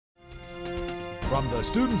From the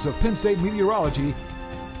students of Penn State Meteorology,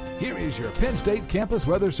 here is your Penn State Campus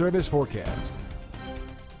Weather Service forecast.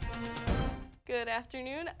 Good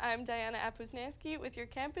afternoon, I'm Diana Apoznanski with your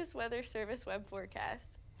Campus Weather Service web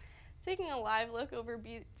forecast. Taking a live look over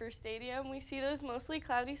Beaver Stadium, we see those mostly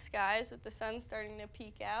cloudy skies with the sun starting to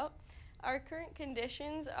peek out. Our current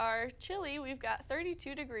conditions are chilly. We've got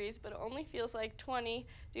 32 degrees, but it only feels like 20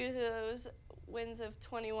 due to those winds of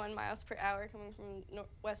 21 miles per hour coming from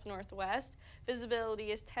west-northwest.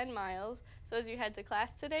 Visibility is 10 miles, so as you head to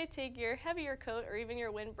class today, take your heavier coat or even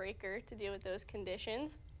your windbreaker to deal with those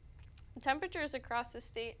conditions. The temperatures across the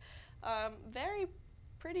state vary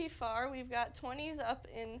pretty far. We've got 20s up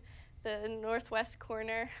in the northwest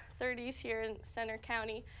corner, 30s here in Center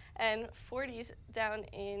County, and 40s down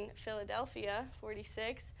in Philadelphia,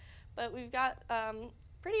 46. But we've got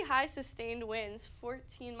pretty high sustained winds,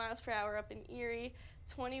 14 miles per hour up in Erie,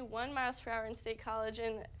 21 miles per hour in State College,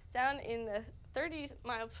 and down in the 30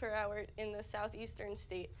 miles per hour in the southeastern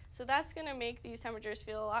state. So that's going to make these temperatures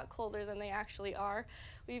feel a lot colder than they actually are.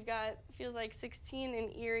 We've got, feels like 16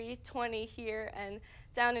 in Erie, 20 here, and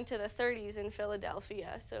down into the 30s in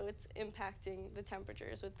Philadelphia. So it's impacting the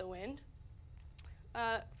temperatures with the wind.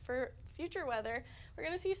 For future weather, we're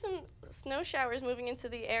going to see some snow showers moving into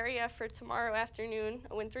the area for tomorrow afternoon,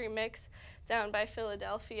 a wintry mix down by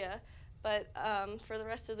Philadelphia. But for the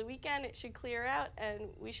rest of the weekend, it should clear out and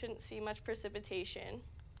we shouldn't see much precipitation.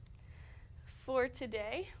 For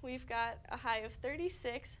today, we've got a high of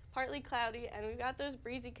 36, partly cloudy, and we've got those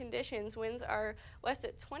breezy conditions. Winds are west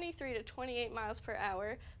at 23 to 28 miles per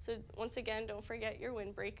hour. So once again, don't forget your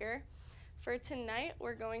windbreaker. For tonight,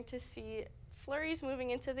 we're going to see flurries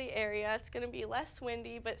moving into the area. It's going to be less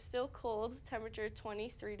windy, but still cold, temperature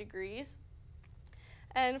 23 degrees.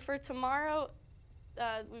 And for tomorrow,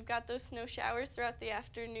 we've got those snow showers throughout the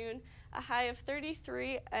afternoon, a high of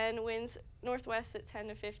 33 and winds northwest at 10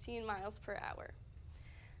 to 15 miles per hour.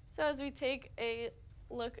 So as we take a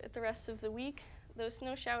look at the rest of the week, those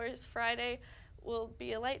snow showers Friday will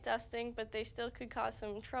be a light dusting, but they still could cause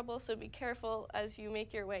some trouble, so be careful as you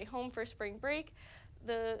make your way home for spring break.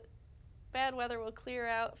 The bad weather will clear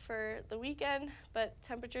out for the weekend, but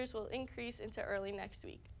temperatures will increase into early next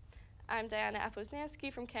week. I'm Diana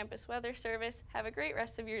Apoznanski from Campus Weather Service. Have a great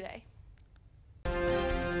rest of your day.